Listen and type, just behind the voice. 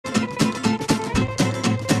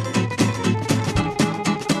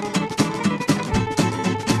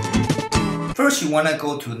First, you want to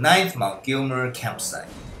go to 9th Mount Gelmir campsite.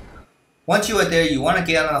 Once you are there, you want to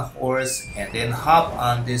get on a horse and then hop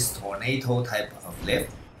on this tornado type of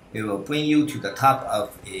lift. It will bring you to the top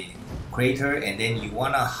of a crater, and then you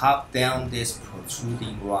want to hop down this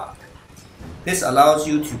protruding rock. This allows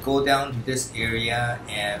you to go down to this area,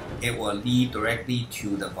 and it will lead directly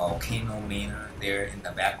to the Volcano Manor there in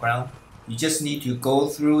the background. You just need to go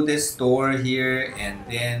through this door here and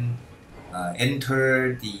then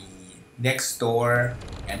enter the next door,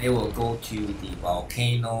 and it will go to the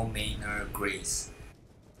Volcano Manor Grace.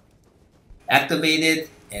 Activate it,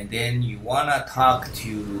 and then you want to talk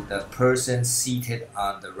to the person seated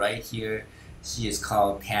on the right here. She is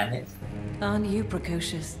called Tanit. Aren't you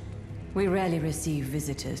precocious? We rarely receive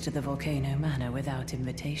visitors to the Volcano Manor without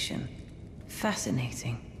invitation.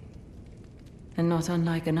 Fascinating. And not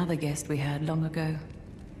unlike another guest we had long ago.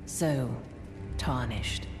 So,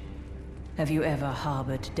 tarnished. Have you ever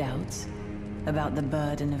harbored doubts about the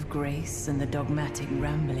burden of grace and the dogmatic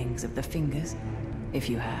ramblings of the Fingers? If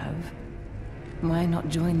you have, why not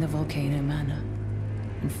join the Volcano Manor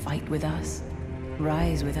and fight with us,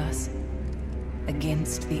 rise with us,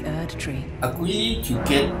 against the Erd Tree? Agree to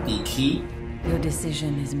get the key. Your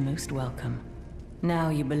decision is most welcome. Now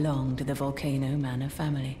you belong to the Volcano Manor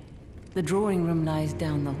family. The drawing room lies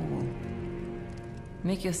down the hall.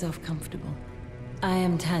 Make yourself comfortable. I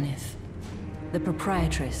am Tanith, the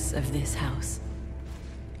proprietress of this house.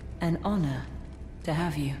 An honor to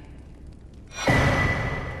have you.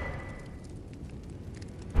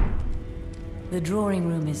 The drawing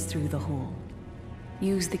room is through the hall.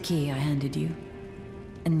 Use the key I handed you,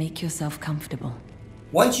 and make yourself comfortable.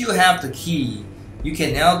 Once you have the key, you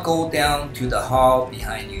can now go down to the hall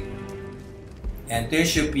behind you. And there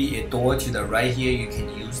should be a door to the right here you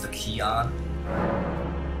can use the key on.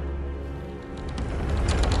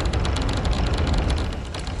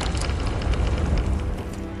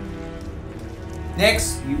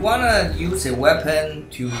 Next, you want to use a weapon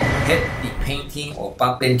to hit the painting or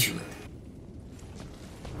bump into it.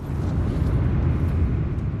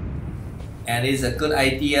 And it's a good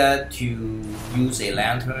idea to use a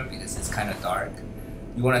lantern because it's kind of dark.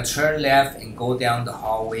 You want to turn left and go down the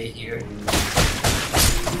hallway here.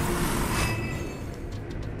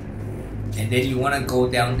 And then you want to go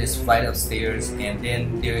down this flight of stairs, and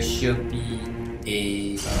then there should be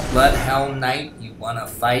a Bloodhound Knight you want to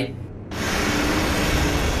fight.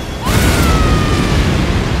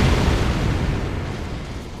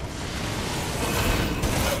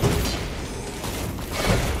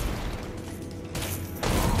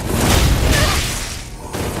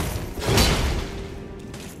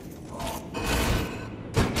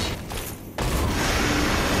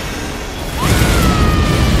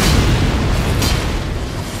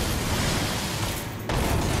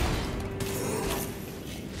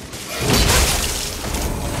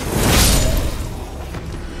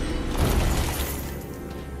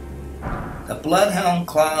 The Bloodhound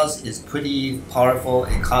Claws is pretty powerful.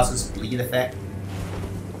 It causes bleed effect.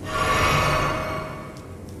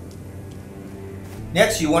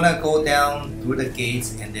 Next, you want to go down through the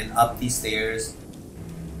gates and then up these stairs.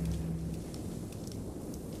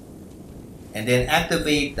 And then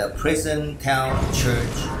activate the Prison Town Church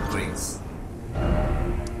Grace.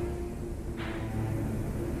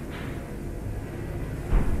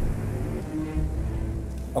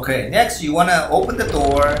 Okay, next you want to open the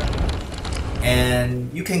door.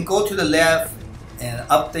 And you can go to the left and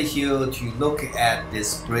up the hill to look at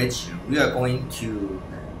this bridge. We are going to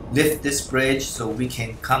lift this bridge so we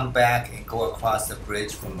can come back and go across the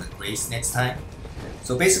bridge from the grace next time.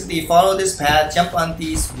 So basically follow this path, jump on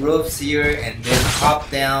these roofs here, and then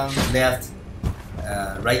hop down left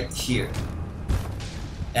right here.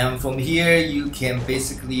 And from here you can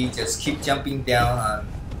basically just keep jumping down on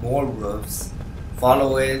more roofs.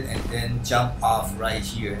 Follow it and then jump off right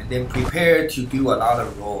here, and then prepare to do a lot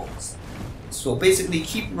of rolls. So basically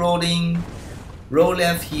keep rolling, roll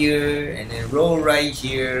left here and then roll right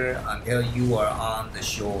here until you are on the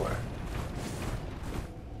shore.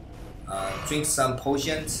 Drink some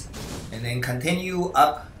potions and then continue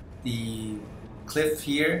up the cliff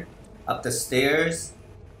here, up the stairs,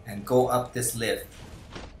 and go up this lift.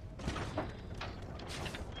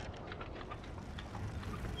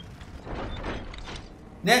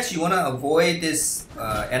 Next, you want to avoid this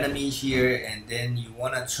enemy here, and then you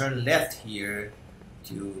want to turn left here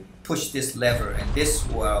to push this lever, and this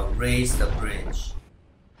will raise the bridge.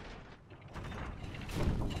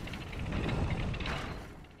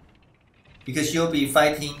 Because you'll be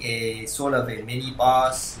fighting a sort of a mini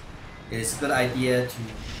boss, it's a good idea to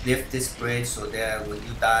lift this bridge so that when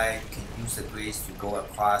you die, you can use the grace to go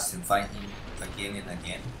across and fight him again and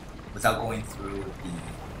again. without going through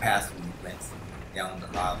the path we went down the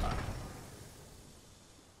lava.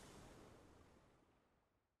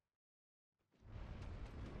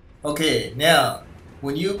 Okay, now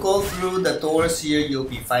when you go through the doors here, you'll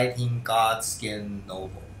be fighting Godskin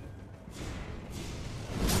Noble.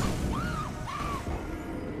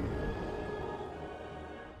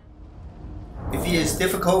 If it is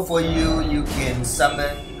difficult for you, you can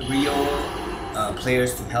summon real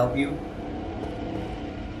players to help you.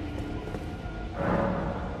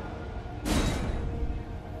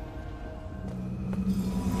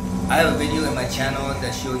 I have a video in my channel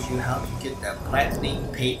that shows you how to get that platinum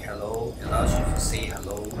paid hello. It allows you to say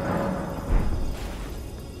hello.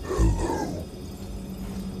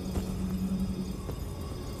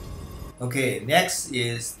 Okay, next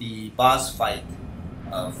is the boss fight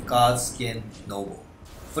of Godskin Noble.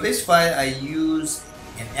 For this fight, I use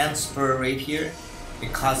an ant spur right here.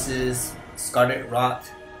 It causes scarlet rot.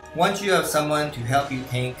 Once you have someone to help you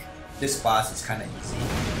tank, this boss is kind of easy.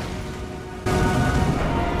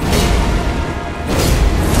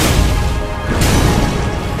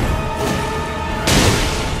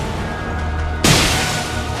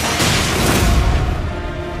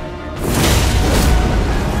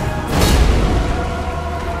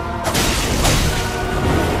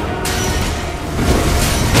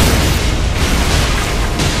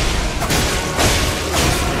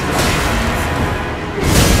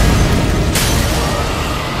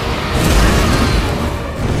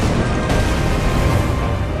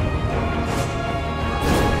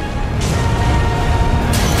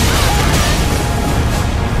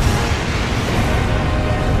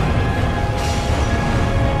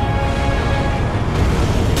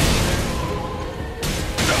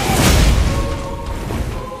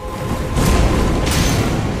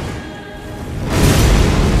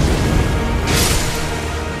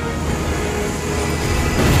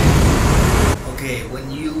 When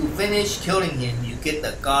you finish killing him, you get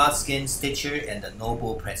the Godskin Stitcher and the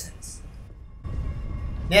Noble Presence.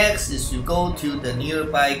 Next is to go to the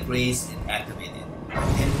nearby grace and activate it.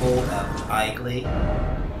 Pinhole of Eye Glade.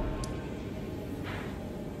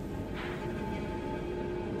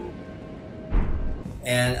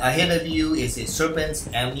 And ahead of you is a Serpent's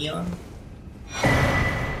Amnion.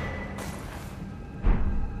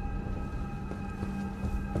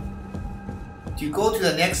 To go to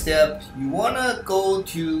the next step, you want to go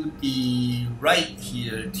to the right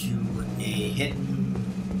here to a hidden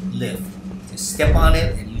lift. Just step on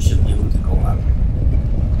it and you should be able to go up.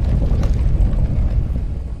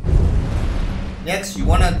 Next, you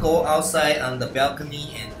want to go outside on the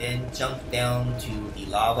balcony and then jump down to the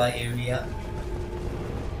lava area.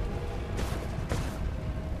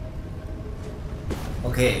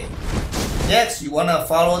 Okay, next you want to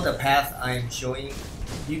follow the path I am showing.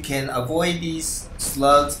 You can avoid these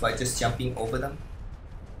slugs by just jumping over them.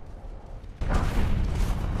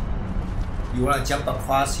 You want to jump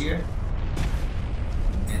across here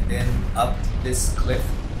and then up this cliff.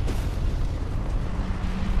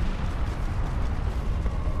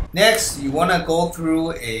 Next, you want to go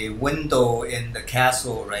through a window in the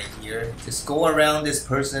castle right here. Just go around this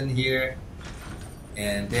person here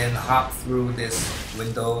and then hop through this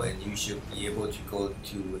window and you should be able to go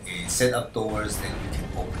to a set of doors that you can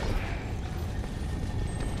open.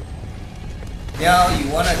 Now you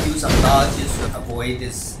want to do some dodges to avoid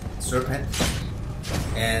this serpent,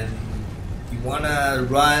 and you want to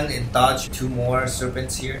run and dodge 2 more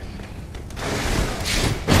serpents here.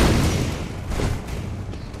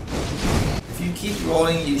 If you keep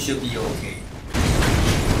rolling, you should be okay.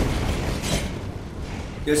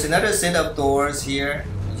 There's another set of doors here.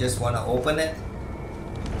 You just want to open it.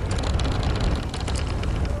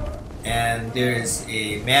 And there's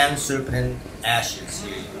a Man-Serpent Ashes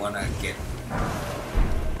here you want to get.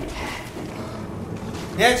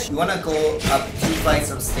 Next, you want to go up 2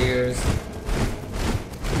 flights of stairs.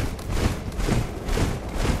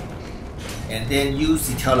 And then use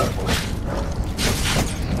the teleport.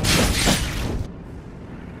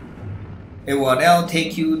 It will now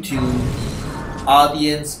take you to the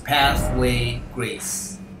Audience Pathway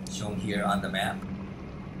Grace, shown here on the map.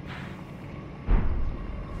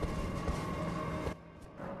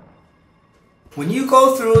 When you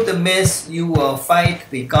go through the mist, you will fight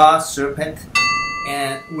the God Serpent,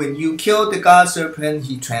 and when you kill the God Serpent,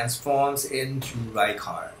 he transforms into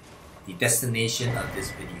Rykard, the destination of this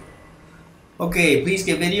video. Okay, please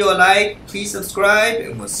give video a like, please subscribe,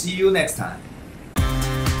 and we'll see you next time.